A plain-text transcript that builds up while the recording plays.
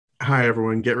Hi,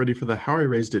 everyone. Get ready for the How I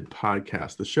Raised It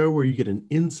podcast, the show where you get an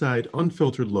inside,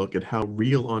 unfiltered look at how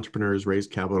real entrepreneurs raise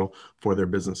capital for their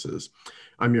businesses.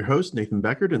 I'm your host, Nathan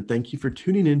Beckert, and thank you for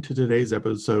tuning in to today's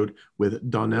episode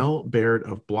with Donnel Baird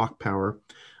of BlocPower,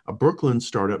 a Brooklyn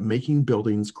startup making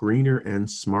buildings greener and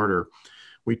smarter.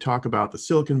 We talk about the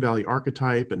Silicon Valley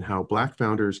archetype and how Black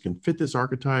founders can fit this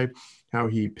archetype, how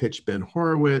he pitched Ben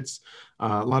Horowitz,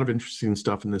 a lot of interesting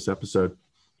stuff in this episode.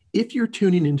 If you're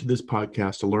tuning into this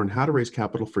podcast to learn how to raise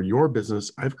capital for your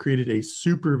business, I've created a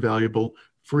super valuable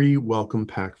free welcome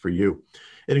pack for you.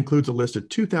 It includes a list of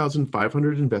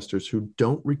 2,500 investors who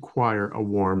don't require a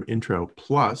warm intro,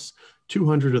 plus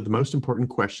 200 of the most important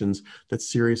questions that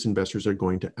serious investors are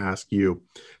going to ask you.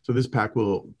 So this pack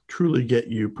will truly get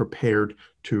you prepared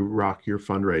to rock your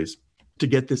fundraise. To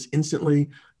get this instantly,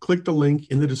 click the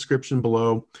link in the description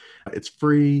below. It's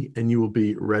free and you will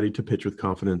be ready to pitch with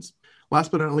confidence. Last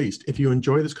but not least, if you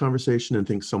enjoy this conversation and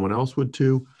think someone else would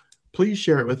too, please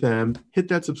share it with them. Hit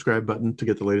that subscribe button to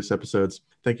get the latest episodes.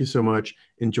 Thank you so much.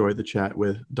 Enjoy the chat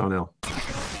with Donnel.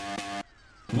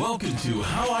 Welcome to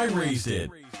How I Raised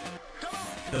It,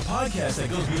 the podcast that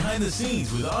goes behind the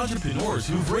scenes with entrepreneurs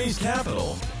who've raised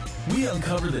capital. We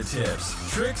uncover the tips,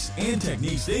 tricks, and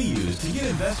techniques they use to get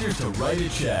investors to write a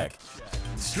check.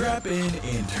 Strap in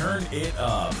and turn it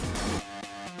up.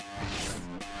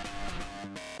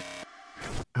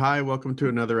 Hi, welcome to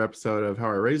another episode of How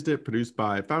I Raised It, produced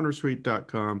by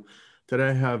foundersuite.com. Today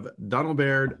I have Donnel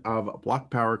Baird of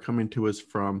BlocPower coming to us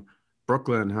from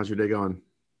Brooklyn. How's your day going?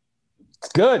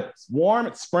 It's good. It's warm.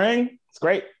 It's spring. It's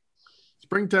great.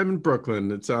 Springtime in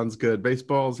Brooklyn. It sounds good.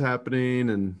 Baseball's happening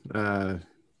and I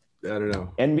don't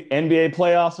know. NBA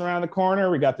playoffs around the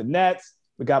corner. We got the Nets.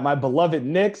 We got my beloved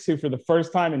Knicks, who for the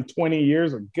first time in 20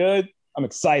 years are good. I'm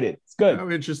excited. It's good.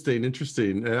 Oh, interesting.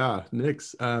 Yeah,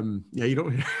 Knicks. You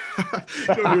don't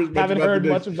haven't heard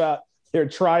much about their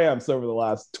triumphs over the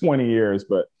last 20 years,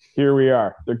 but here we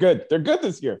are. They're good. They're good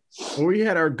this year. Well, we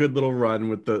had our good little run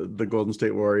with the Golden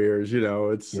State Warriors. You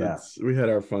know, we had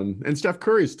our fun. And Steph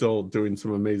Curry's still doing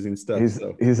some amazing stuff.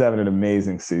 He's having an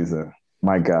amazing season.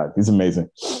 My God, he's amazing.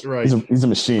 Right. He's a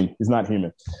machine. He's not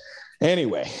human.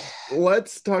 Anyway,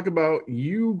 let's talk about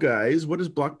you guys. What is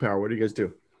BlocPower? What do you guys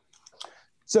do?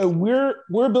 So we're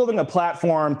building a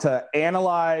platform to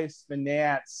analyze,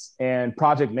 finance, and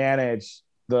project manage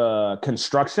the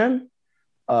construction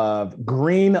of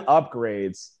green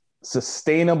upgrades,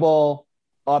 sustainable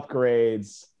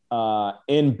upgrades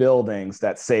in buildings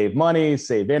that save money,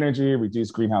 save energy,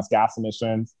 reduce greenhouse gas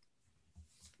emissions.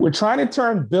 We're trying to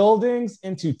turn buildings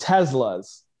into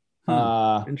Teslas.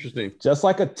 Interesting. Just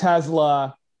like a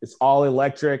Tesla, it's all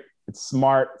electric, it's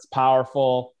smart, it's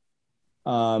powerful.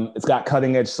 It's got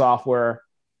cutting edge software.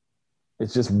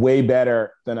 It's just way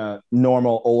better than a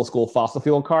normal old school fossil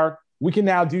fuel car. We can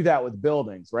now do that with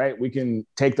buildings, right? We can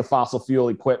take the fossil fuel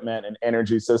equipment and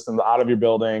energy systems out of your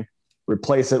building,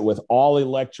 replace it with all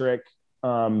electric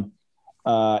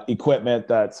equipment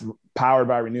that's powered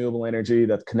by renewable energy,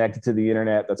 that's connected to the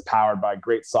internet, that's powered by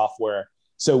great software.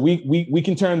 So we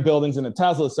can turn buildings into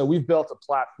Teslas. So we've built a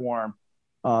platform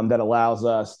that allows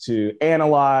us to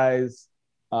analyze,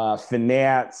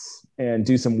 finance, and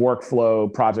do some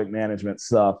workflow project management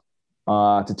stuff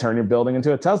to turn your building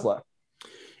into a Tesla.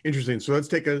 Interesting. So let's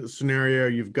take a scenario.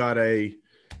 You've got a,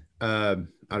 10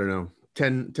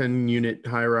 unit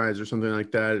high rise or something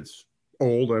like that. It's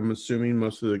old, I'm assuming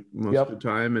most of the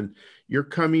time. And you're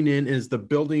coming in, is the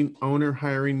building owner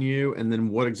hiring you? And then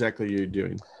what exactly are you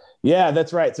doing? Yeah,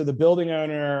 that's right. So the building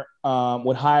owner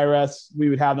would hire us. We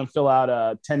would have them fill out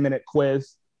a 10-minute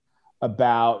quiz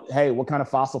about, hey, what kind of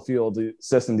fossil fuel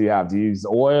system do you have? Do you use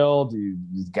oil? Do you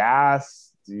use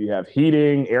gas? Do you have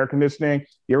heating, air conditioning?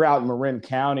 You're out in Marin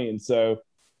County. And so,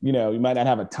 you might not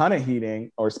have a ton of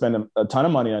heating or spend a ton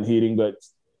of money on heating, but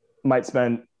might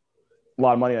spend a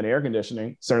lot of money on air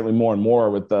conditioning, certainly more and more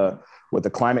with the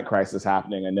climate crisis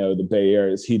happening. I know the Bay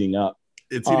Area is heating up.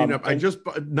 It's heating up. I just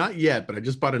not yet, but I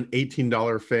just bought an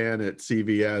 $18 fan at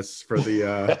CVS for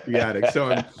the attic.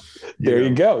 So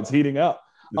you go. It's heating up.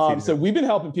 So we've been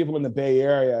helping people in the Bay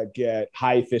Area get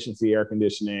high efficiency air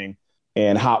conditioning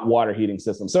and hot water heating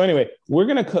systems. So anyway, we're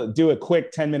going to do a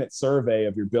quick 10-minute survey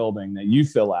of your building that you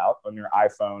fill out on your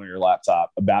iPhone or your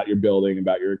laptop about your building,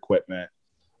 about your equipment.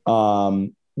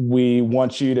 We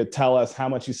want you to tell us how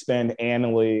much you spend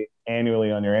annually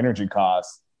on your energy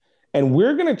costs. And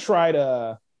we're going to try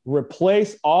to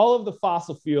replace all of the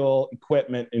fossil fuel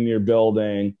equipment in your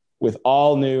building with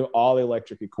all new, all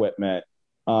electric equipment.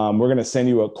 We're going to send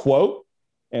you a quote,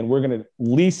 and we're going to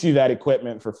lease you that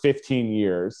equipment for 15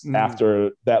 years.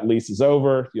 After that lease is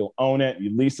over, you'll own it.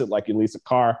 You lease it like you lease a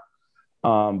car.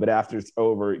 But after it's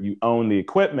over, you own the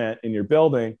equipment in your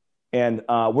building. And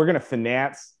we're going to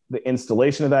finance the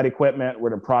installation of that equipment. We're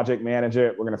going to project manage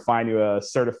it. We're going to find you a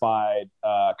certified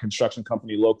construction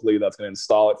company locally that's going to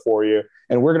install it for you.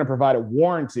 And we're going to provide a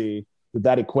warranty that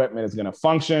that equipment is going to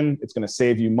function. It's going to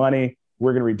save you money.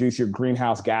 We're going to reduce your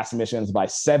greenhouse gas emissions by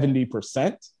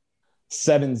 70%,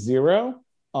 70.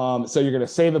 So you're going to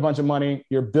save a bunch of money.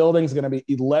 Your building's going to be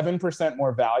 11%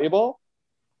 more valuable.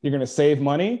 You're going to save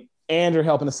money, and you're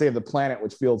helping to save the planet,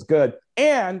 which feels good.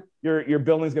 And your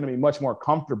building's going to be much more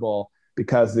comfortable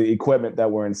because the equipment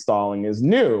that we're installing is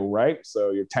new, right?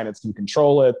 So your tenants can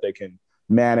control it. They can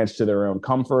manage to their own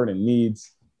comfort and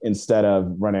needs instead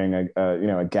of running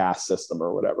a gas system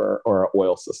or whatever, or an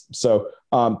oil system. So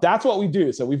that's what we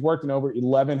do. So we've worked in over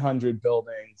 1,100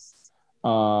 buildings,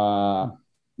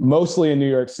 mostly in New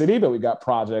York City, but we've got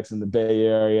projects in the Bay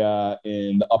Area,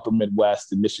 in the upper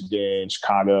Midwest, in Michigan,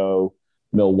 Chicago,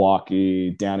 Milwaukee,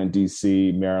 down in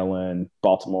DC, Maryland,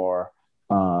 Baltimore,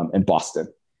 and Boston.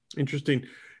 Interesting.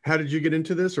 How did you get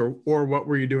into this, or what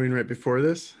were you doing right before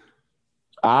this?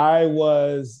 I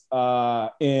was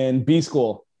in B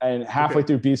school, and halfway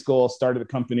through B school, started a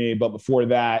company. But before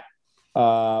that,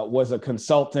 was a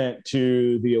consultant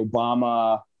to the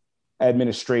Obama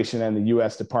administration and the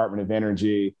U.S. Department of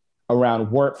Energy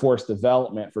around workforce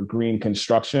development for green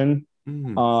construction.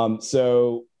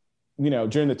 So,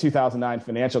 during the 2009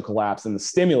 financial collapse and the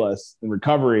stimulus and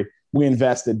recovery, we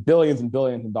invested billions and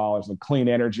billions of dollars in clean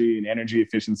energy and energy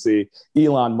efficiency.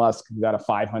 Elon Musk got a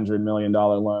 $500 million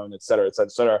loan, et cetera, et cetera,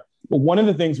 et cetera. But one of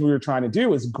the things we were trying to do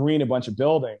was green a bunch of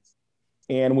buildings.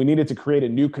 And we needed to create a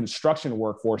new construction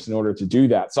workforce in order to do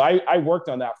that. So I worked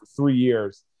on that for 3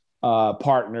 years,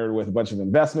 partnered with a bunch of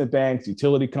investment banks,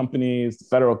 utility companies, the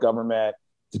federal government,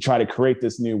 to try to create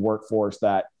this new workforce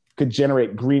that could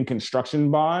generate green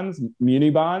construction bonds, muni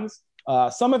bonds.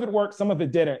 Some of it worked, some of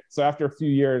it didn't. So after a few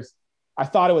years, I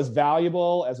thought it was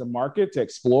valuable as a market to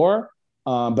explore,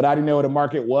 but I didn't know what a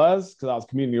market was because I was a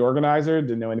community organizer,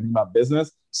 didn't know anything about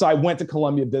business. So I went to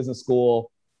Columbia Business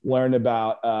School, learned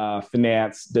about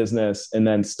finance, business, and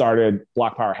then started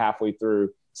BlocPower halfway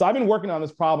through. So I've been working on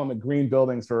this problem of green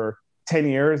buildings for 10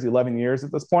 years, 11 years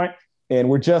at this point. And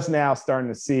we're just now starting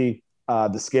to see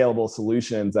the scalable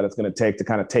solutions that it's going to take to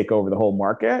kind of take over the whole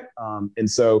market. And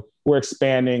so we're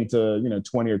expanding to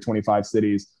 20 or 25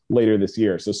 cities later this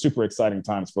year. So super exciting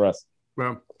times for us.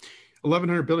 Wow.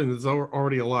 1,100 buildings is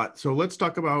already a lot. So let's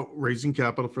talk about raising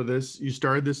capital for this. You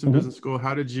started this in business school.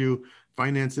 How did you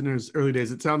finance it in its early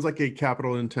days? It sounds like a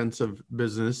capital intensive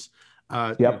business.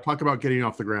 Talk about getting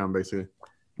off the ground, basically.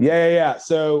 Yeah.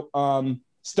 So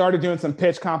started doing some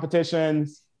pitch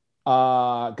competitions.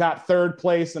 Got third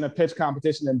place in a pitch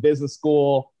competition in business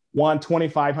school, won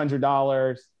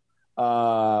 $2,500,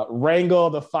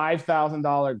 wrangled a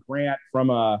 $5,000 grant from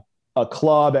a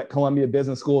club at Columbia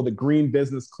Business School, the Green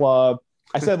Business Club.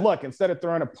 I said, look, instead of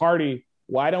throwing a party,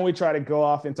 why don't we try to go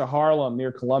off into Harlem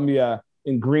near Columbia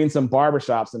and green some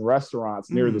barbershops and restaurants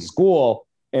near the school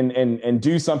and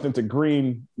do something to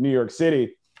green New York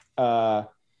City.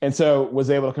 And so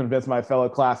was able to convince my fellow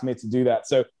classmates to do that.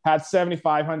 So had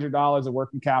 $7,500 of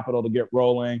working capital to get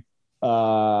rolling.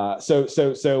 So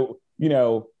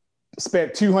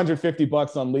spent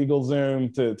 $250 on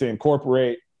LegalZoom to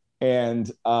incorporate, and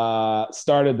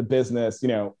started the business, in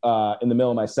the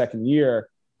middle of my second year.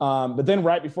 But then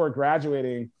right before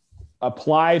graduating,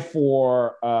 applied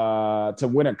for to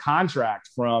win a contract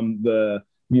from the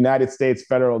United States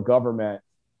federal government.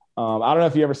 I don't know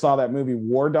if you ever saw that movie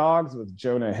War Dogs with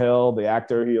Jonah Hill, the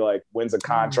actor. He wins a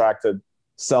contract to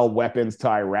sell weapons to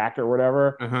Iraq or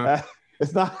whatever.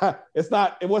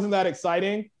 It wasn't that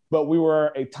exciting, but we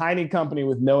were a tiny company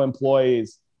with no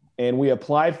employees, and we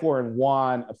applied for and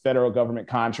won a federal government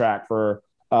contract for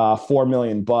 $4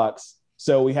 million.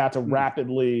 So we had to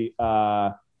rapidly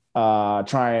try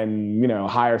and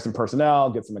hire some personnel,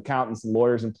 get some accountants and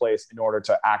lawyers in place in order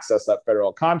to access that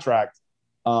federal contract.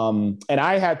 And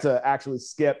I had to actually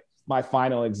skip my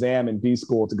final exam in B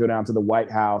school to go down to the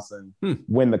White House and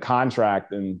win the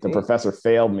contract. And the professor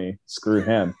failed me. Screw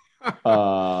him. He's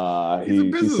a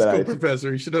business school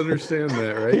professor. He should understand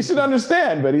that, right? He should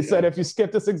understand. But he said, if you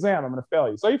skip this exam, I'm going to fail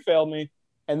you. So he failed me.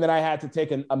 And then I had to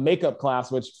take a makeup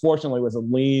class, which fortunately was a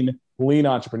lean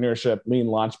entrepreneurship, lean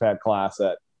launchpad class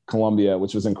at Columbia,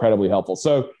 which was incredibly helpful.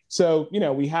 So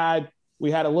we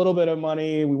had a little bit of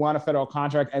money. We won a federal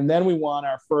contract, and then we won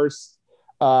our first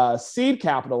seed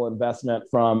capital investment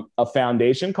from a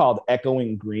foundation called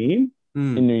Echoing Green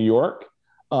in New York,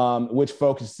 which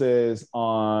focuses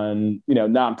on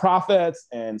nonprofits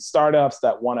and startups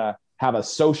that want to have a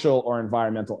social or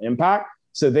environmental impact.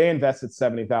 So they invested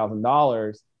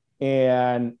 $70,000,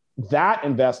 And that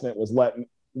investment was what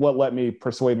let me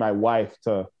persuade my wife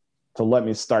to let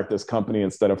me start this company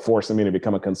instead of forcing me to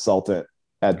become a consultant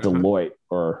at Deloitte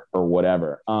or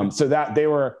whatever. So that they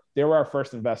were our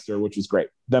first investor, which was great,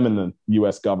 them and the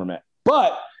US government.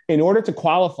 But in order to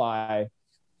qualify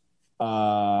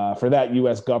for that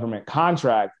US government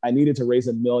contract, I needed to raise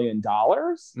 $1 million.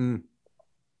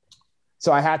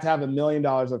 So I had to have $1 million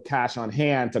of cash on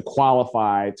hand to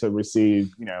qualify to receive,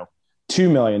 $2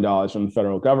 million from the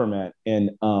federal government.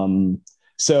 And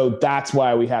so that's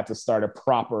why we had to start a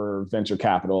proper venture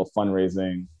capital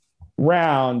fundraising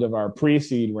round of our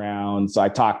pre-seed round. So I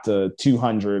talked to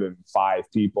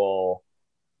 205 people.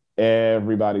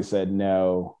 Everybody said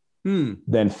no.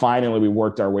 Then finally we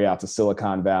worked our way out to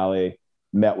Silicon Valley,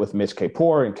 met with Mitch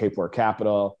Kapor and Kapor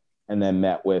Capital, and then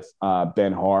met with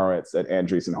Ben Horowitz at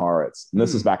Andreessen Horowitz. And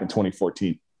this was back in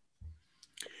 2014.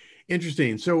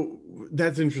 Interesting. So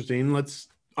that's interesting. Let's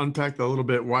unpack that a little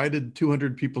bit. Why did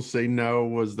 200 people say no?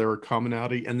 Was there a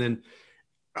commonality? And then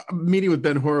meeting with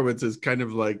Ben Horowitz is kind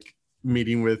of like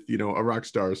meeting with, a rock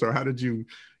star. So how did you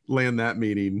land that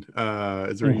meeting?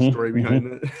 Is there any story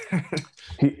behind it?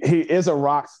 He is a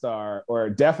rock star, or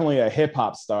definitely a hip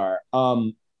hop star.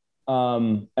 And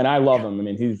I love him. I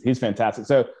mean, he's fantastic.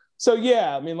 So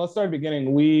yeah, I mean, let's start at the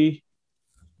beginning.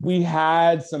 We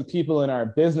had some people in our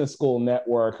business school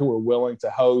network who were willing to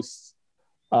host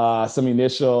some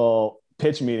initial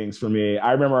pitch meetings for me.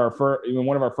 I remember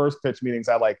one of our first pitch meetings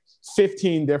had like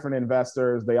 15 different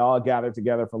investors. They all gathered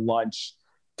together for lunch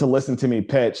to listen to me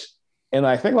pitch. And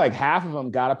I think like half of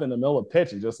them got up in the middle of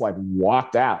pitch and just like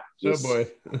walked out. Oh boy.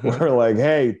 We're like,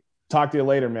 hey, talk to you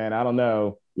later, man. I don't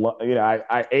know.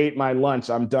 I ate my lunch.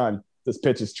 I'm done. This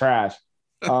pitch is trash.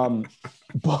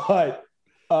 But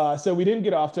so we didn't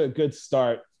get off to a good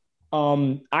start.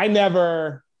 I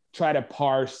never try to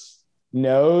parse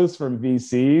no's from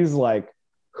VCs. Like,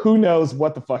 who knows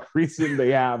what the fuck reason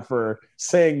they have for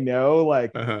saying no?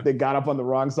 Like, they got up on the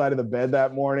wrong side of the bed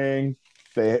that morning.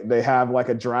 They have like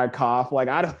a dry cough. Like,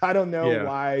 I don't know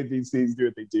why VCs do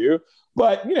what they do.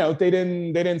 But they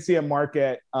didn't see a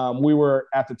market. We were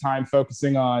at the time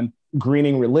focusing on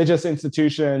greening religious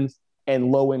institutions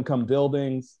and low income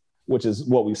buildings, which is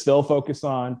what we still focus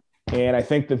on. And I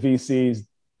think the VCs,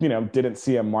 didn't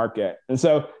see a market. And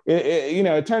so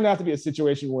it turned out to be a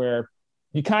situation where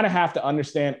you kind of have to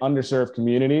understand underserved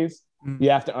communities. You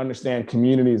have to understand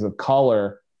communities of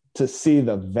color to see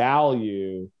the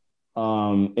value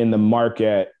in the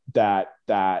market that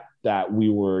we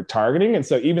were targeting. And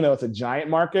so even though it's a giant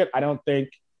market, I don't think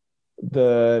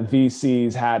the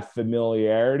VCs had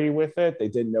familiarity with it. They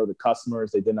didn't know the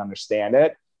customers. They didn't understand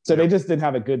it. So they just didn't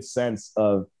have a good sense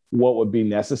of what would be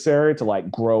necessary to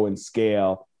like grow and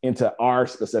scale into our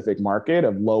specific market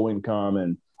of low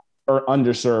income or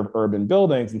underserved urban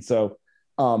buildings. And so,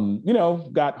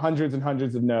 got hundreds and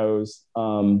hundreds of no's,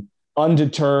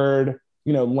 undeterred,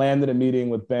 landed a meeting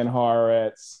with Ben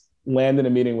Horowitz, landed a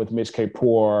meeting with Mitch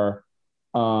Kapor.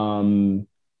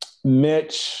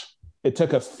 Mitch, it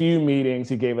took a few meetings.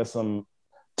 He gave us some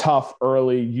tough,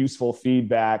 early, useful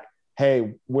feedback.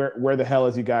 Hey, where the hell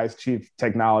is you guys' chief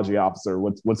technology officer?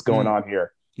 What's going on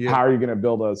here? Yeah. How are you going to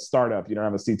build a startup? You don't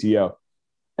have a CTO.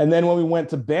 And then when we went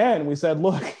to Ben, we said,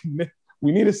 look,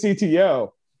 we need a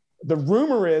CTO. The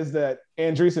rumor is that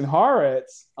Andreessen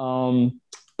Horowitz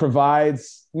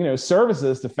provides,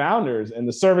 services to founders, and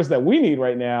the service that we need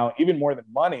right now, even more than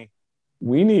money,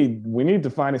 we need to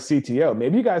find a CTO.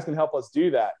 Maybe you guys can help us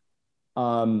do that.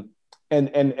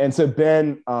 And so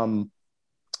Ben,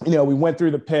 we went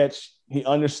through the pitch. He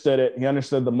understood it. He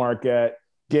understood the market,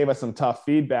 gave us some tough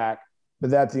feedback.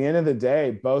 But at the end of the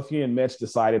day, both he and Mitch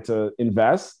decided to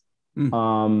invest.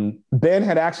 Ben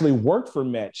had actually worked for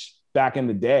Mitch back in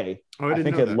the day, I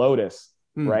think at Lotus,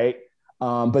 right?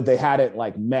 But they hadn't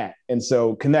like met. And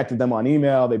so connected them on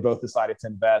email. They both decided to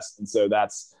invest. And so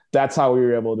that's how we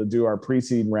were able to do our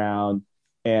pre-seed round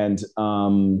and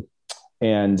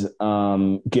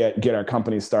get our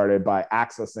company started by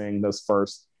accessing this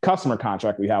first customer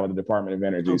contract we had with the Department of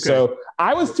Energy. Okay. So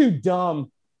I was too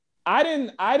dumb. I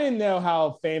didn't know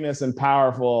how famous and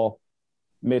powerful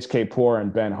Mitch Kapor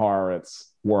and Ben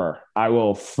Horowitz were. I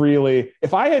will freely,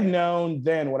 if I had known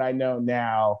then what I know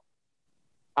now,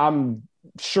 I'm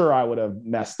sure I would have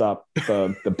messed up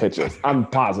the pitches. I'm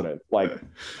positive.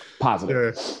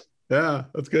 Yeah,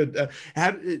 that's good.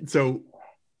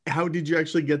 How did you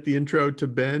actually get the intro to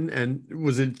Ben? And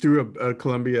was it through a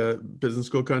Columbia Business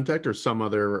School contact or some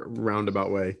other roundabout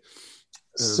way?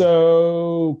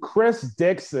 So Chris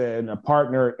Dixon, a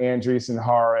partner at Andreessen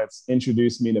Horowitz,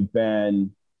 introduced me to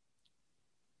Ben.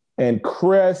 And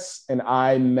Chris and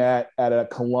I met at a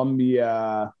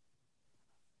Columbia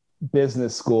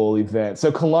business school event.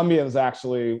 So Columbia is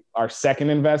actually our second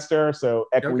investor. So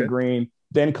Equity Green,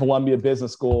 then Columbia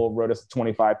Business School wrote us a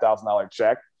 $25,000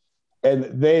 check.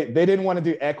 And they didn't want to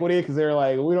do equity because they were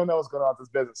like, we don't know what's going on with this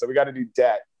business, so we got to do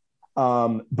debt.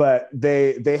 But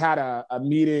they had a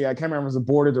meeting. I can't remember if it was a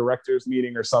board of directors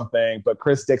meeting or something, but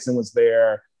Chris Dixon was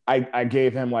there. I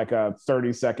gave him like a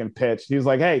 30-second pitch. He was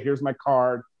like, hey, here's my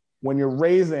card. When you're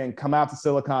raising, come out to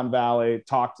Silicon Valley,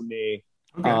 talk to me.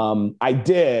 Okay. I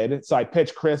did. So I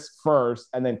pitched Chris first,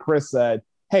 and then Chris said,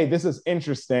 hey, this is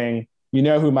interesting. You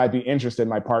know who might be interested?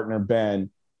 My partner, Ben.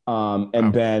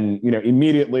 Ben,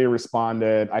 immediately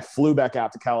responded. I flew back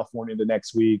out to California the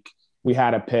next week. We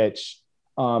had a pitch.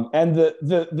 And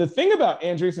the thing about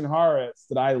Andreessen Horowitz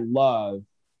that I love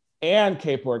and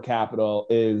Kapor Capital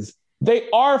is they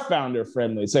are founder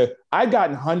friendly. So I've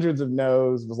gotten hundreds of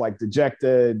no's, was like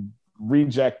dejected,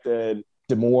 rejected,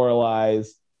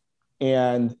 demoralized.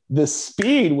 And the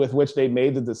speed with which they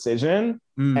made the decision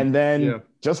and then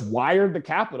just wired the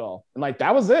capital. And like,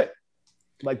 that was it.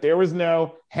 Like there was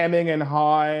no hemming and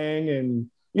hawing, and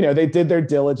they did their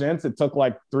diligence. It took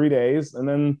like 3 days, and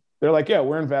then they're like, yeah,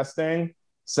 we're investing.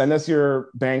 Send us your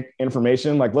bank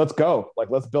information. Like, let's go. Like,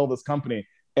 let's build this company.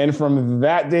 And from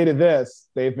that day to this,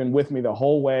 they've been with me the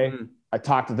whole way. I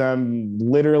talk to them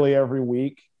literally every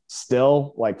week,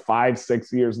 still like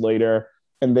 5-6 years later.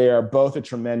 And they are both a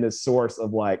tremendous source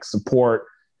of like support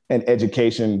and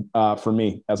education for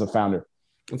me as a founder.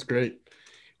 That's great.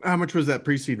 How much was that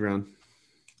pre-seed round?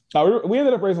 We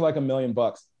ended up raising like $1 million.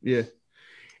 Yeah.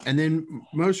 And then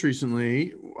most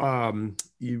recently,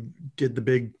 you did the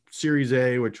big Series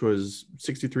A, which was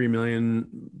 63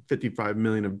 million, 55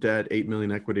 million of debt, 8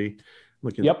 million equity.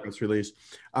 Looking at the press release.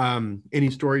 Any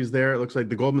stories there? It looks like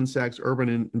the Goldman Sachs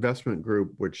Urban Investment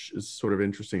Group, which is sort of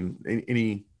interesting.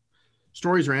 Any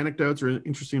stories or anecdotes or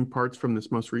interesting parts from this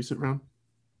most recent round?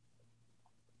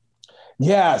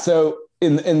 Yeah. So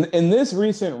in this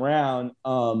recent round,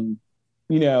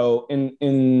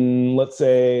 in let's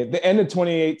say the end of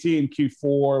 2018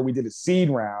 Q4, we did a seed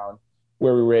round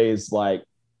where we raised like,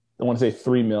 I want to say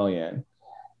 3 million.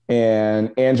 And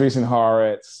Andreessen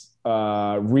Horowitz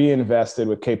reinvested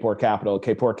with Kapor Capital.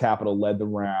 Kapor Capital led the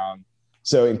round.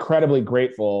 So incredibly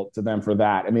grateful to them for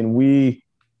that. I mean,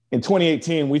 in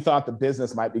 2018, we thought the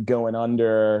business might be going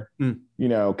under,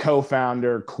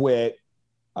 co-founder quit.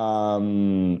 6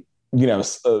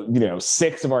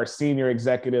 of our senior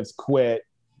executives quit,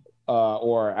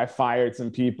 or I fired some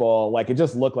people. Like, it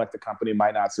just looked like the company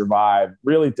might not survive.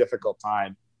 Really difficult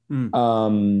time.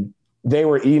 They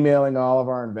were emailing all of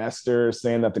our investors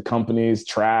saying that the company's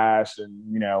trash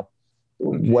and,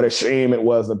 what a shame it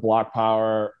was that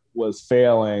BlocPower was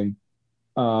failing.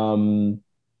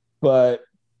 But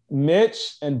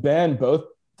Mitch and Ben both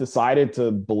decided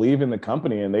to believe in the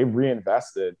company, and they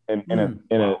reinvested in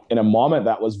a moment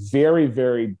that was very,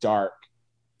 very dark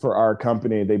for our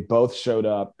company. They both showed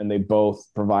up and they both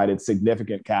provided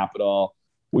significant capital.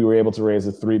 We were able to raise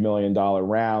a $3 million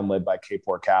round led by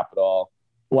Kapor Capital.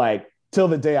 Like, till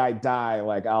the day I die,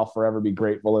 like, I'll forever be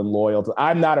grateful and loyal to.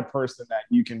 I'm not a person that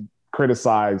you can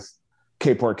criticize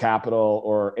Kapor Capital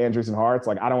or Andreessen Horowitz.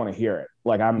 Like, I don't want to hear it.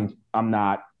 Like, I'm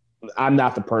not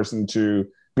the person to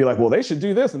be like, well, they should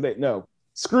do this, and no,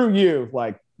 screw you.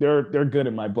 Like, they're good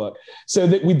in my book. So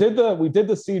we did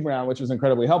the seed round, which was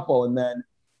incredibly helpful, and then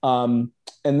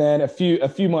a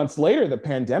few months later, the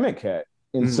pandemic hit,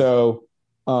 and so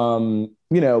Ben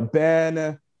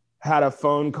had a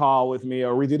phone call with me,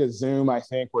 or we did a Zoom, I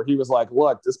think, where he was like,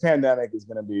 look, this pandemic is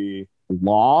going to be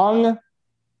long,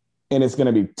 and it's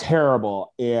going to be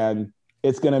terrible, and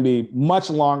it's going to be much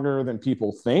longer than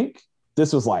people think.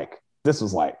 This was like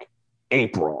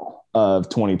April of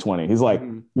 2020. He's like,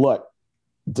 look,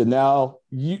 Donnel,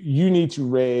 you need to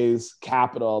raise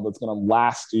capital that's going to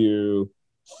last you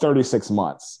 36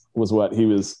 months, was what he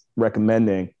was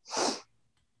recommending.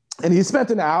 And he spent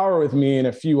an hour with me and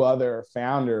a few other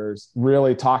founders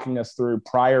really talking us through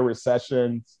prior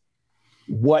recessions,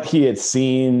 what he had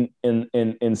seen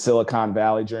in Silicon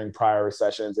Valley during prior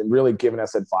recessions, and really giving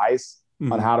us advice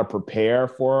on how to prepare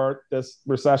for this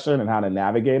recession and how to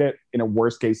navigate it in a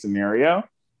worst case scenario.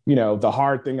 The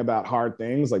hard thing about hard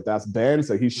things, like, that's Ben.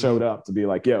 So he showed up to be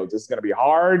like, yo, this is going to be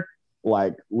hard.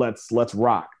 Like, let's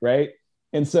rock. Right.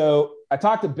 And so I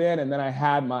talked to Ben, and then I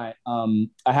had my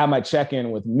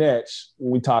check-in with Mitch.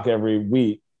 We talk every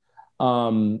week.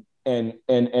 And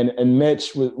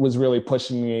Mitch was really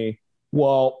pushing me.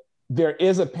 Well, there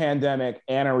is a pandemic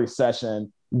and a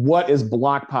recession. What is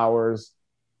BlocPower's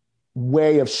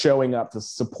way of showing up to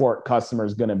support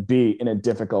customers going to be in a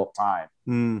difficult time?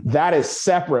 That is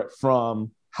separate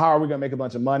from how are we going to make a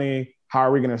bunch of money? How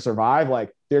are we going to survive?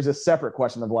 Like, there's a separate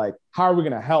question of like, how are we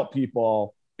going to help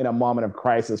people in a moment of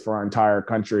crisis for our entire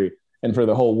country and for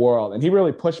the whole world? And he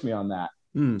really pushed me on that.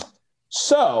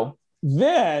 So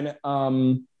then,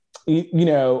 we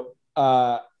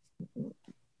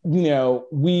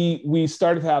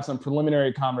started to have some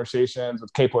preliminary conversations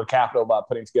with Kapor Capital about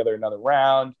putting together another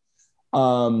round.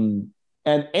 And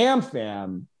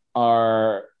AmFam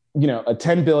are, a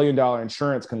 $10 billion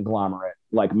insurance conglomerate,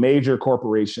 like major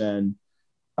corporation.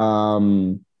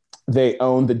 They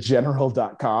own the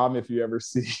general.com. If you ever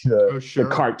see the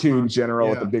cartoon general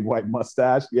with the big white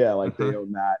mustache. Yeah, like they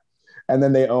own that. And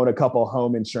then they own a couple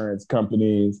home insurance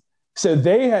companies. So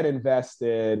they had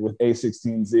invested with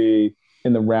A16Z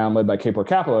in the round led by Kapor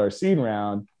Capital, our seed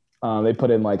round. They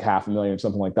put in like $500,000 or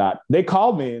something like that. They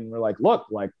called me and were like, look,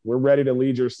 like we're ready to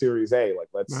lead your Series A. Like,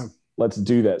 let's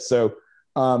do this. So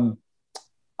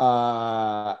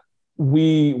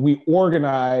we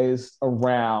organized a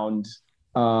round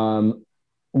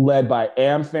led by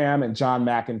AmFam and John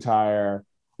McIntyre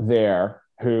there,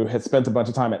 who had spent a bunch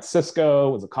of time at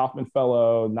Cisco, was a Kauffman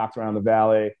fellow, knocked around the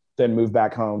Valley, then moved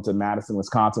back home to Madison,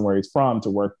 Wisconsin, where he's from, to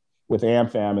work with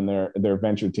AmFam and their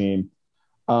venture team.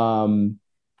 And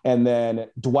then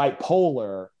Dwight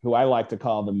Poehler, who I like to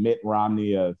call the Mitt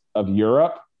Romney of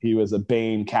Europe. He was a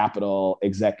Bain Capital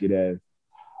executive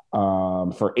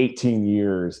for 18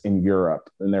 years in Europe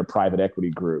in their private equity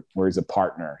group, where he's a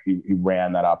partner. He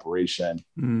ran that operation.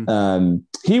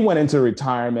 He went into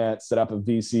retirement, set up a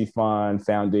VC fund,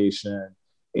 foundation,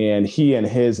 and he and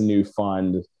his new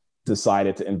fund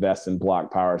decided to invest in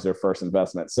BlocPower as their first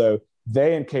investment. So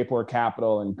they and Kapor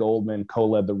Capital and Goldman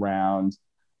co-led the round.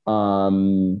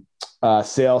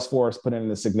 Salesforce put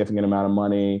in a significant amount of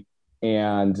money,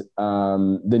 and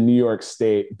the New York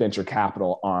State venture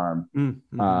capital arm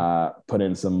put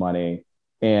in some money,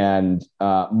 and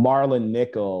Marlon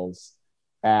Nichols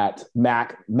at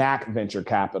Mac Venture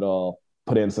Capital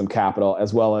put in some capital,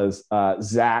 as well as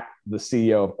Zach, the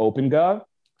CEO of OpenGov.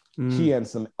 He and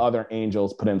some other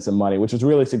angels put in some money, which was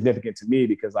really significant to me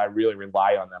because I really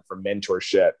rely on them for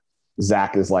mentorship.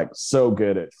 Zach is like so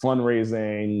good at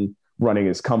fundraising, running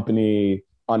his company,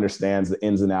 understands the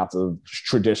ins and outs of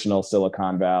traditional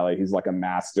Silicon Valley. He's like a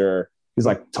master. He's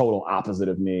like total opposite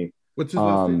of me. What's his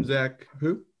last name? Zach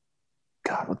who?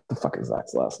 God, what the fuck is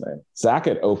Zach's last name? Zach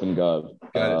at OpenGov.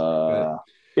 Got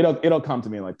it. It'll come to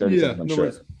me in like 30 seconds, I'm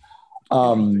sure.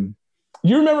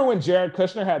 You remember when Jared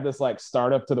Kushner had this like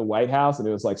startup to the White House and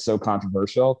it was like so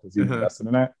controversial because he invested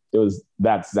in it?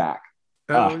 That's Zach.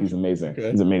 He's amazing. Okay.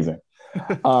 He's amazing.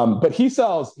 But he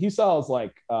sells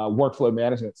like workflow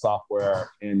management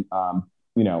software and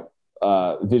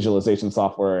visualization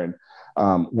software and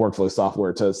workflow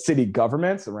software to city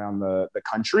governments around the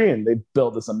country, and they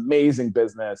built this amazing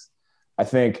business. I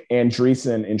think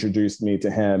Andreessen introduced me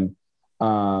to him,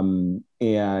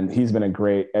 and he's been a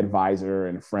great advisor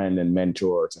and friend and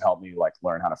mentor to help me like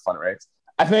learn how to fundraise.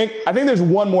 I think there's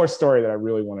one more story that I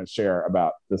really want to share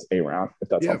about this A round, if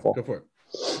that's helpful. Go for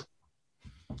it.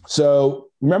 So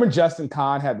remember Justin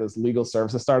Kahn had this legal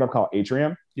services startup called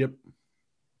Atrium? Yep.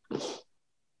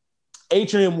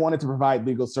 Atrium wanted to provide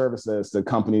legal services to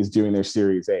companies doing their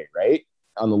Series A, right?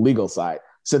 On the legal side.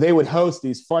 So they would host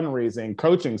these fundraising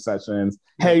coaching sessions.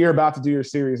 Hey, you're about to do your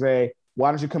Series A.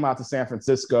 Why don't you come out to San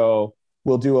Francisco?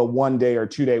 We'll do a 1-day or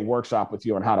 2-day workshop with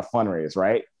you on how to fundraise,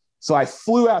 right? So I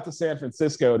flew out to San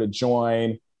Francisco to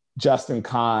join Justin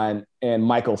Kahn and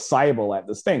Michael Seibel at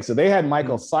this thing. So they had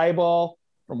Michael Seibel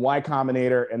from Y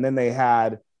Combinator, and then they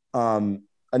had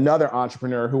another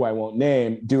entrepreneur who I won't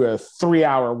name do a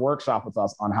 3-hour workshop with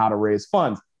us on how to raise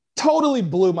funds. Totally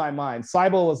blew my mind.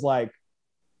 Seibel was like,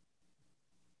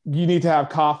 you need to have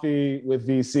coffee with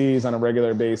VCs on a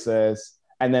regular basis,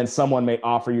 and then someone may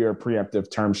offer you a preemptive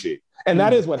term sheet. And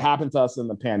that is what happened to us in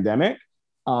the pandemic.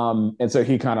 And so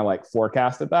he kind of like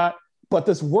forecasted that. But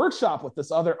this workshop with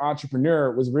this other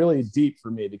entrepreneur was really deep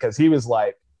for me because he was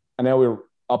like, I know we were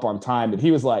up on time, but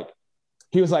he was like,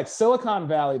 Silicon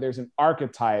Valley, there's an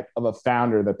archetype of a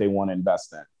founder that they want to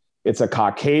invest in. It's a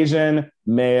Caucasian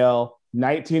male,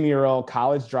 19-year-old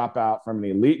college dropout from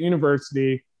an elite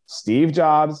university, Steve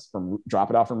Jobs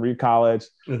dropping out from Reed College,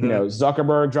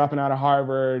 Zuckerberg dropping out of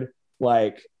Harvard,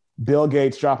 like Bill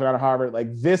Gates dropping out of Harvard.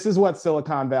 Like, this is what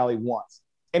Silicon Valley wants.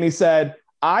 And he said,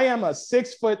 I am a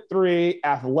 6'3"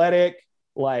 athletic,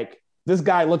 like this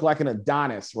guy looked like an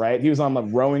Adonis, right? He was on the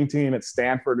rowing team at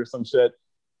Stanford or some shit.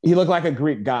 He looked like a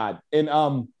Greek god.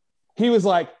 And he was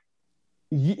like,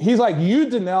 he's like, you,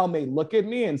 Donnel, may look at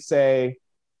me and say,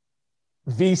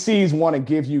 VCs want to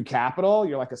give you capital.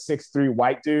 You're like a 6'3"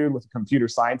 white dude with a computer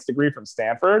science degree from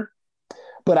Stanford.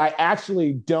 but I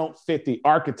actually don't fit the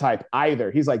archetype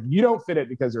either. He's like, you don't fit it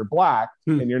because you're Black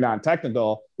and you're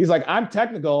non-technical. He's like, I'm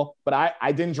technical, but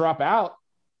I didn't drop out.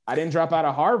 I didn't drop out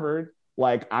of Harvard.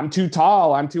 Like, I'm too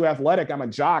tall. I'm too athletic. I'm a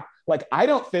jock. Like, I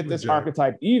don't fit this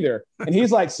archetype either. And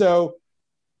he's like, so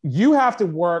you have to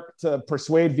work to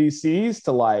persuade VCs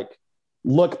to like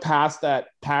look past that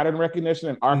pattern recognition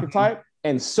and archetype.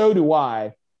 And so do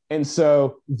I. And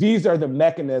so these are the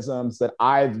mechanisms that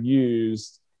I've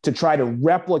used to try to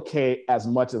replicate as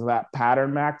much of that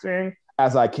pattern matching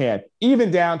as I can,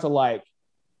 even down to like,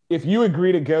 if you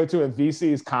agree to go to a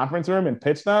VC's conference room and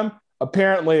pitch them,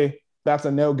 apparently that's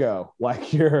a no-go.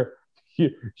 Like you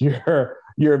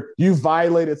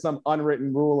violated some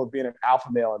unwritten rule of being an alpha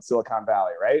male in Silicon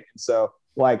Valley, right? And so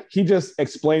like, he just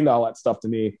explained all that stuff to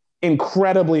me,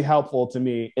 incredibly helpful to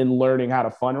me in learning how to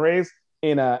fundraise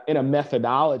in a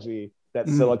methodology that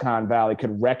Silicon Valley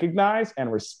could recognize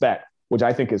and respect, which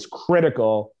I think is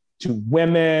critical to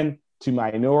women, to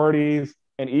minorities,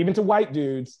 and even to white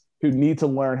dudes who need to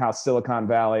learn how Silicon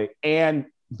Valley and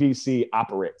VC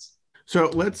operates. So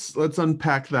let's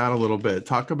unpack that a little bit.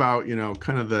 Talk about,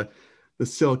 kind of the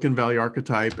Silicon Valley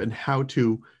archetype and how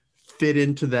to fit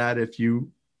into that if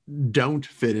you don't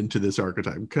fit into this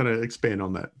archetype. Kind of expand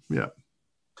on that. Yeah.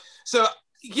 So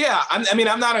yeah,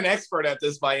 I'm not an expert at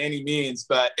this by any means,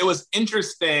 but it was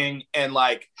interesting and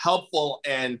like helpful,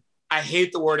 and I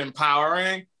hate the word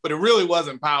empowering, but it really was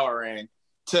empowering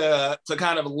to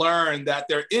kind of learn that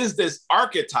there is this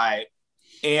archetype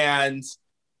and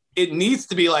it needs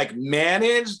to be like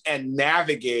managed and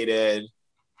navigated.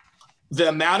 The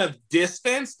amount of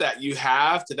distance that you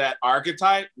have to that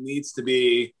archetype needs to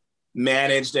be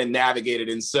managed and navigated.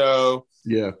 And so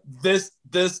yeah, this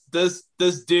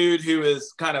dude who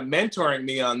is kind of mentoring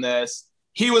me on this,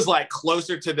 he was like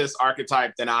closer to this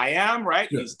archetype than I am, right?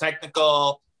 Yeah. He's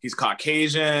technical, he's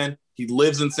Caucasian, he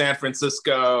lives in San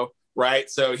Francisco, right?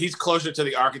 So he's closer to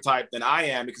the archetype than I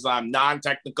am because I'm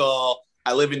non-technical.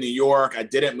 I live in New York. I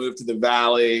didn't move to the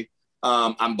Valley.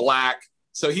 I'm Black.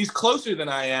 So he's closer than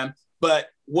I am. But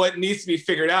what needs to be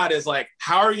figured out is like,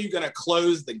 how are you going to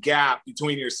close the gap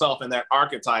between yourself and that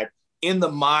archetype in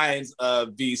the minds of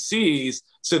VCs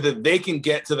so that they can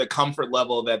get to the comfort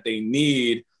level that they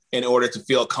need in order to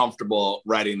feel comfortable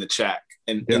writing the check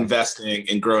and investing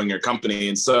and growing your company.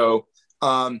 And so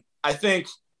I think,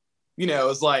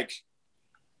 it's like,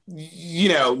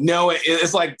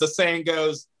 it's like the saying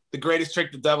goes, the greatest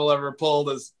trick the devil ever pulled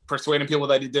is persuading people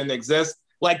that it didn't exist.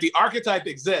 Like the archetype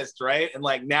exists, right? And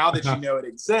like now that you know it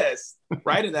exists,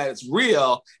 right, and that it's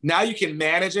real, now you can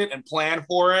manage it and plan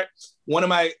for it. One of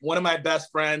my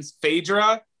best friends,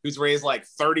 Phaedra, who's raised like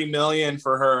 30 million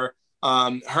for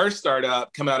her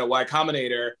startup, come out of Y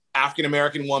Combinator,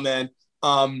 African-American woman.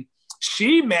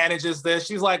 She manages this.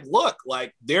 She's like, look,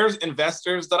 like there's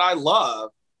investors that I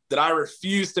love that I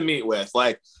refuse to meet with.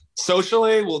 Like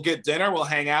socially, we'll get dinner, we'll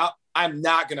hang out. I'm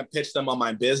not going to pitch them on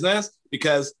my business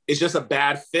because it's just a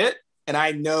bad fit. And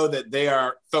I know that they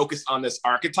are focused on this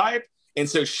archetype. And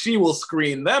so she will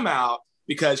screen them out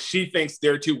because she thinks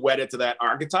they're too wedded to that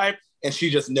archetype. And she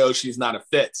just knows she's not a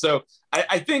fit. So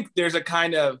I think there's a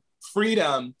kind of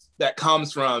freedom that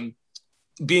comes from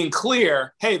being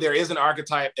clear, hey, there is an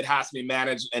archetype. It has to be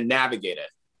managed and navigated.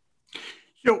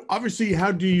 Obviously,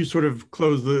 how do you sort of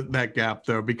close that gap,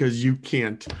 though? Because you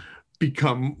can't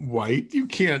become white. You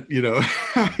can't,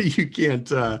 you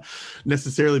can't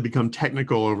necessarily become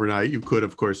technical overnight. You could,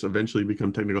 of course, eventually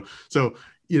become technical. So,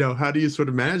 how do you sort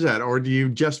of manage that? Or do you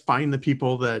just find the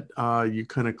people that you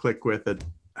kind of click with it,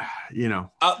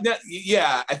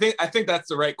 Yeah, I think that's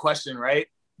the right question, right?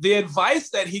 The advice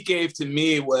that he gave to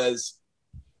me was,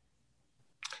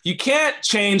 you can't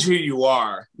change who you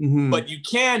are, but you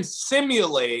can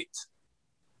simulate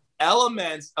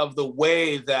elements of the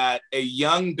way that a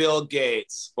young Bill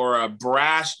Gates or a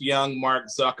brash young Mark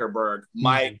Zuckerberg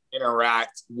might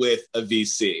interact with a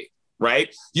VC,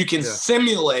 right? You can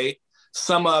simulate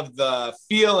some of the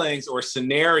feelings or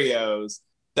scenarios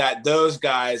that those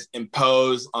guys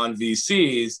impose on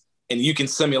VCs, and you can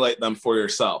simulate them for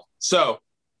yourself. So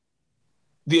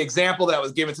the example that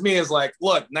was given to me is like,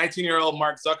 look, 19-year-old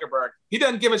Mark Zuckerberg, he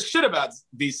doesn't give a shit about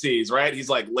VCs, right? He's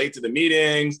like late to the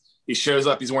meetings. He shows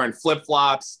up, he's wearing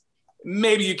flip-flops.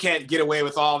 Maybe you can't get away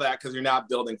with all that because you're not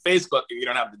building Facebook or you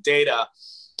don't have the data.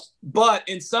 But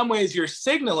in some ways, you're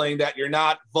signaling that you're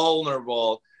not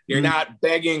vulnerable. You're not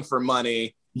begging for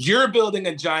money. You're building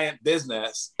a giant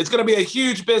business. It's going to be a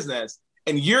huge business.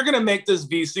 And you're going to make this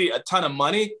VC a ton of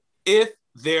money if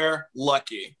they're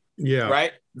lucky. Yeah.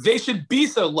 Right? They should be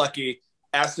so lucky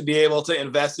as to be able to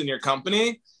invest in your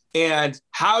company. And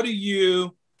how do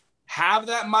you have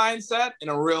that mindset in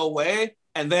a real way?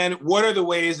 And then what are the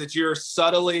ways that you're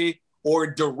subtly or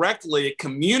directly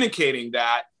communicating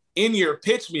that in your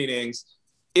pitch meetings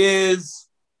is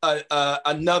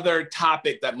another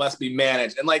topic that must be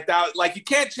managed. And like that, like you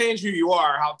can't change who you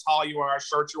are, how tall you are,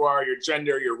 short you are, your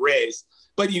gender, your race,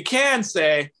 but you can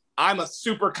say, I'm a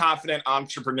super confident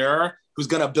entrepreneur who's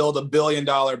going to build $1 billion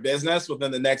business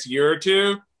within the next year or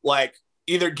two. Like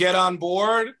either get on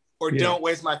board or don't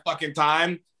waste my fucking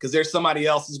time because there's somebody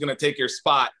else who's going to take your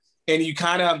spot. And you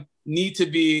kind of need to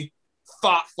be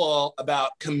thoughtful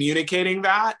about communicating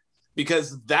that,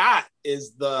 because that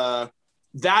is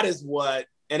what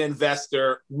an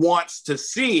investor wants to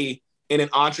see in an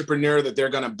entrepreneur that they're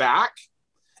going to back.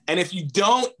 And if you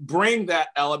don't bring that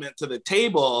element to the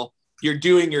table, you're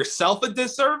doing yourself a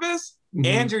disservice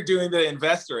and you're doing the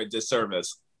investor a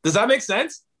disservice. Does that make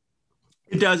sense?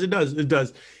 It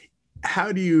does.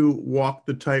 How do you walk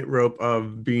the tightrope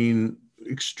of being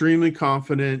extremely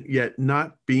confident yet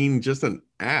not being just an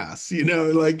ass,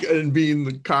 like, and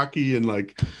being cocky and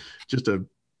like just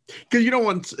because you don't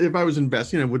want, if I was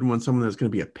investing, I wouldn't want someone that's going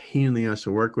to be a pain in the ass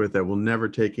to work with that will never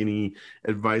take any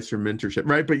advice or mentorship,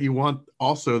 right? But you want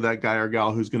also that guy or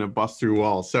gal who's going to bust through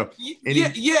walls. So I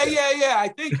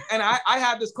think, and I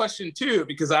have this question too,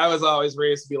 because I was always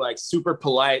raised to be like super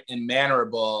polite and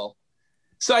mannerable.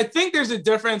 So I think there's a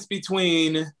difference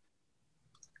between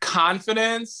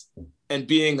confidence and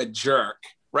being a jerk,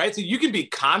 right? So you can be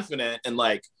confident and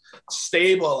like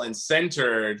stable and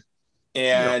centered,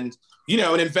 and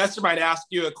an investor might ask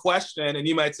you a question and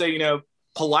you might say,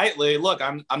 politely, look,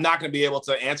 I'm not going to be able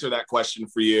to answer that question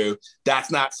for you.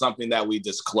 That's not something that we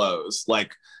disclose.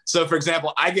 Like, so for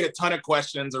example, I get a ton of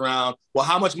questions around, well,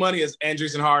 how much money has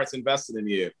Andreessen Horowitz invested in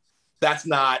you? That's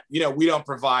not, we don't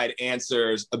provide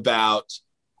answers about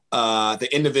the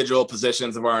individual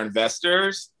positions of our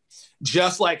investors.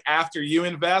 Just like after you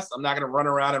invest, I'm not going to run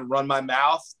around and run my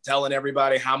mouth telling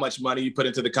everybody how much money you put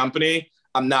into the company.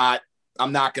 I'm not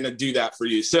going to do that for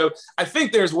you. So I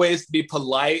think there's ways to be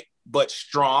polite but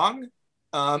strong.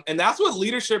 And that's what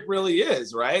leadership really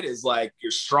is, right? Is like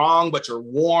you're strong, but you're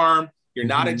warm. You're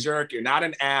not a jerk. You're not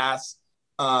an ass.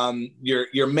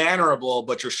 You're mannerable,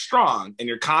 but you're strong and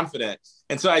you're confident.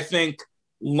 And so I think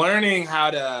learning how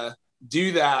to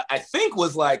do that, I think,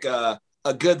 was like a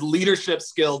good leadership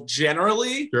skill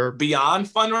generally beyond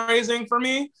fundraising for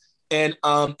me. And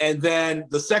then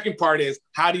the second part is,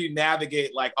 how do you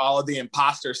navigate like all of the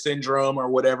imposter syndrome or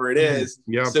whatever it is,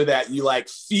 so that you like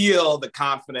feel the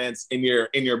confidence in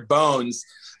your bones.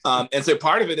 And so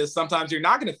part of it is sometimes you're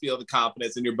not going to feel the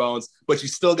confidence in your bones, but you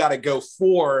still got to go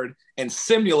forward and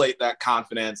simulate that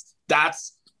confidence.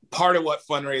 That's part of what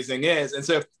fundraising is. And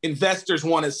so investors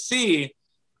want to see,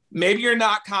 maybe you're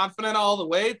not confident all the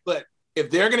way, but if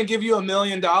they're going to give you $1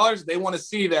 million, they want to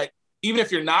see that even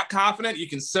if you're not confident, you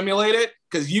can simulate it,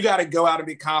 because you got to go out and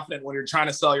be confident when you're trying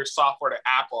to sell your software to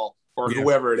Apple or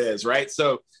whoever it is, right?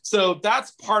 So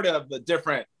that's part of the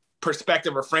different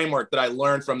perspective or framework that I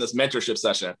learned from this mentorship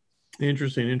session.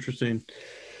 Interesting.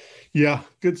 Yeah,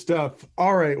 good stuff.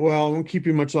 All right, well, I won't keep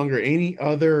you much longer. Any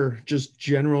other just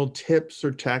general tips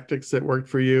or tactics that worked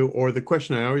for you? Or the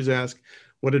question I always ask,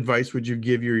 what advice would you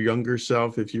give your younger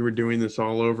self if you were doing this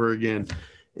all over again?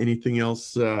 Anything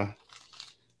else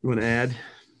you want to add?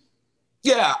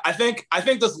 Yeah, I think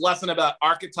this lesson about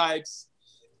archetypes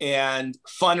and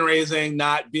fundraising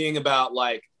not being about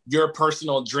like your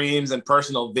personal dreams and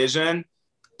personal vision,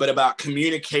 but about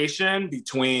communication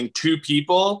between two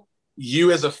people,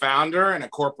 you as a founder and a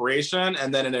corporation,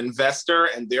 and then an investor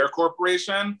and their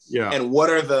corporation. And what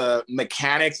are the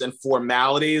mechanics and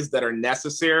formalities that are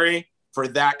necessary for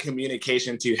that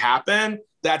communication to happen?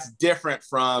 That's different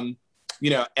from,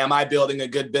 am I building a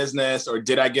good business, or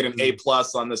did I get an A+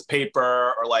 on this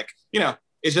paper, or like,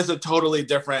 it's just a totally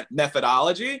different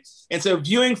methodology. And so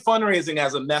viewing fundraising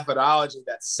as a methodology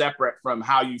that's separate from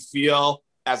how you feel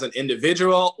as an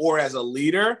individual or as a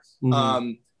leader,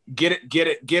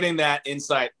 getting that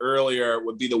insight earlier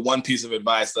would be the one piece of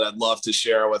advice that I'd love to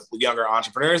share with younger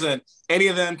entrepreneurs. And any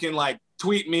of them can like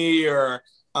tweet me or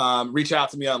reach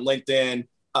out to me on LinkedIn.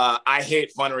 I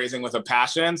hate fundraising with a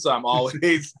passion, so I'm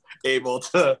always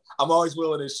I'm always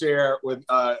willing to share with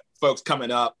folks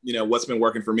coming up, what's been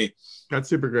working for me. That's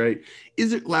super great.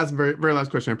 Is it very last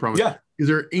question, I promise. Yeah. Is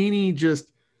there any just,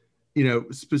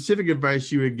 specific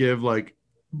advice you would give like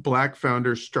Black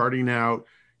founders starting out,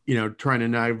 trying to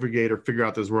navigate or figure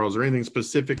out this world? Is there anything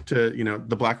specific to,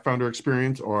 the Black founder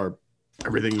experience, or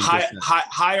everything?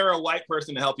 Hire a white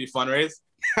person to help you fundraise.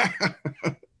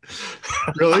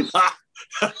 Really?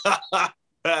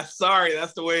 Sorry,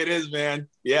 that's the way it is, man.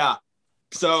 Yeah.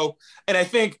 So, and I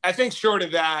think short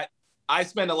of that, I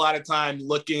spend a lot of time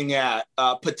looking at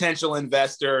potential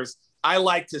investors. I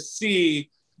like to see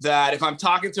that if I'm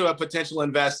talking to a potential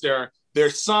investor,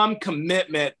 there's some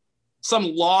commitment,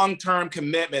 some long-term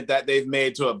commitment that they've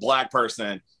made to a Black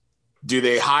person. Do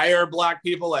they hire Black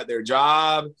people at their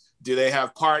job? Do they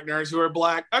have partners who are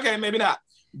Black? Okay, maybe not.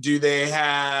 Do they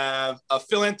have a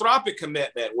philanthropic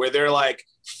commitment where they're like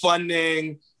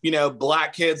funding,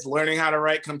 Black kids learning how to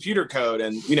write computer code?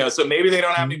 And, so maybe they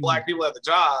don't have any Black people at the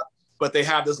job, but they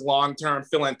have this long-term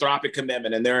philanthropic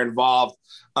commitment and they're involved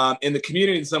in the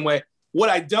community in some way. What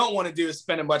I don't want to do is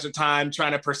spend a bunch of time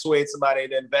trying to persuade somebody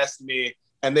to invest in me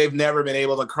and they've never been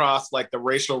able to cross like the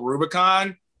racial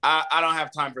Rubicon. I don't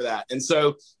have time for that. And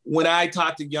so when I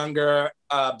talk to younger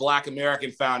Black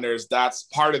American founders, that's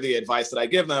part of the advice that I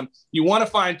give them. You want to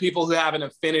find people who have an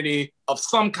affinity of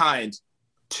some kind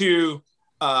to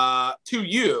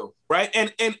you, right?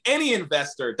 And any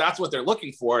investor, that's what they're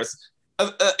looking for. Is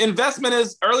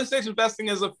early stage investing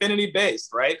is affinity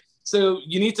based, right? So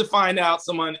you need to find out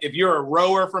someone, if you're a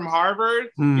rower from Harvard,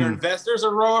 your investors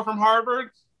are a rower from Harvard,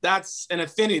 that's an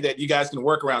affinity that you guys can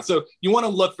work around. So you want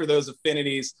to look for those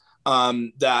affinities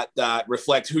that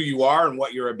reflect who you are and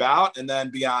what you're about. And then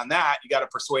beyond that, you got to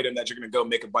persuade them that you're going to go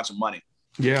make a bunch of money.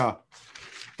 Yeah,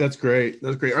 that's great.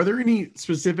 That's great. Are there any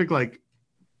specific like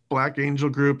Black angel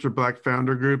groups or Black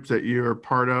founder groups that you're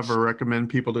part of or recommend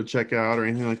people to check out or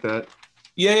anything like that?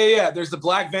 Yeah. There's the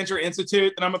Black Venture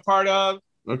Institute that I'm a part of.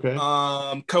 Okay.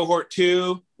 Cohort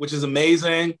 2, which is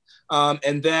amazing.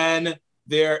 And then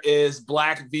there is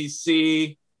Black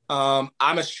VC. I'm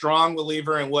a strong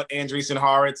believer in what Andreessen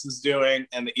Horowitz is doing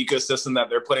and the ecosystem that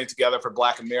they're putting together for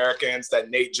Black Americans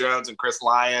that Nate Jones and Chris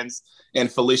Lyons and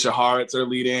Felicia Horowitz are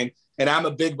leading. And I'm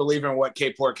a big believer in what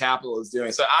Kapor Capital is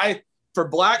doing. So for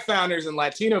Black founders and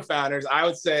Latino founders, I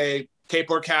would say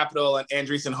Kapor Capital and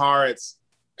Andreessen Horowitz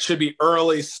should be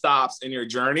early stops in your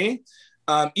journey.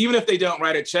 Even if they don't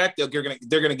write a check, they're going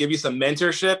to give you some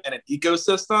mentorship and an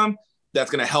ecosystem that's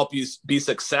going to help you be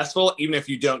successful, even if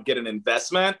you don't get an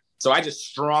investment. So I just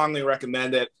strongly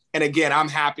recommend it. And again, I'm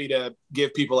happy to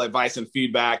give people advice and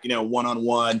feedback,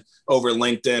 one-on-one over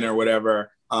LinkedIn or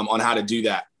whatever, on how to do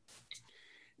that.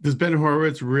 Does Ben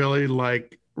Horowitz really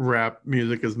like rap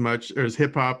music as much, or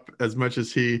hip hop as much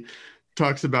as he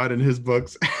talks about in his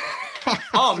books?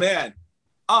 Oh man,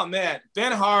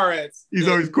 Ben Horowitz. He's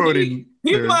always quoting.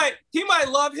 He might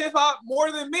love hip hop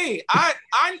more than me. I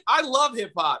love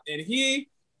hip hop, and he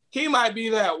might be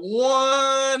that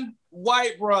one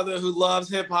white brother who loves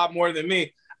hip hop more than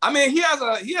me. I mean, he has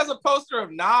a poster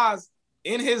of Nas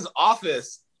in his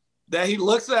office that he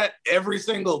looks at every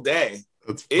single day.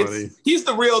 That's funny. He's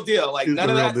the real deal. Like none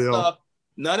of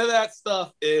that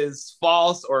stuff is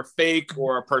false or fake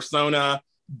or a persona.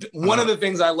 One of the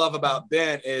things I love about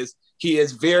Ben is he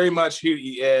is very much who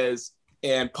he is.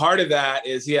 And part of that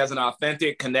is he has an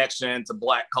authentic connection to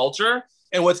Black culture.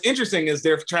 And what's interesting is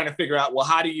they're trying to figure out, well,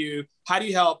 how do you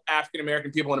help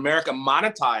African-American people in America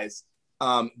monetize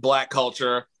Black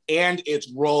culture and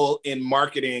its role in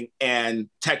marketing and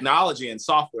technology and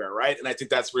software, right? And I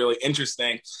think that's really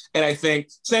interesting. And I think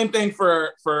same thing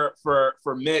for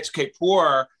Mitch,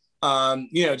 Kapor,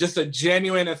 just a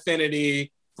genuine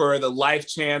affinity for the life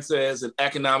chances and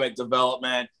economic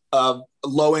development of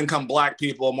low-income Black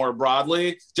people more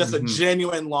broadly, just a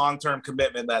genuine long-term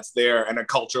commitment that's there and a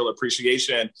cultural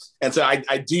appreciation. And so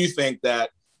I do think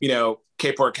that,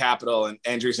 Kapor Capital and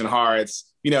Andreessen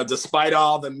Horowitz, despite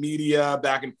all the media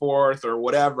back and forth or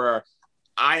whatever,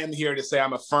 I am here to say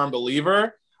I'm a firm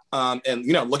believer. And,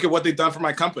 look at what they've done for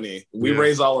my company. We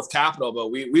raised all this capital,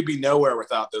 but we'd be nowhere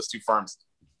without those two firms.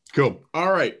 Cool.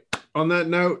 All right. On that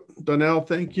note, Donnel,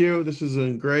 thank you. This has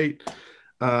been great.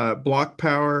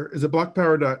 BlocPower, is it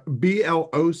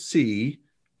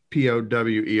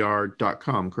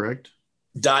BlocPower.BLOCPOWER.com, correct?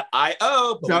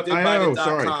 .io, but we did buy the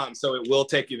 .com, so it will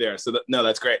take you there. So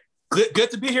that's great.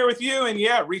 Good to be here with you. And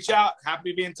reach out.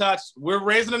 Happy to be in touch. We're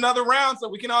raising another round, so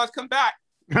we can always come back.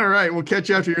 All right. We'll catch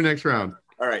you after your next round.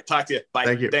 All right. Talk to you. Bye.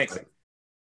 Thank you. Thanks. Bye.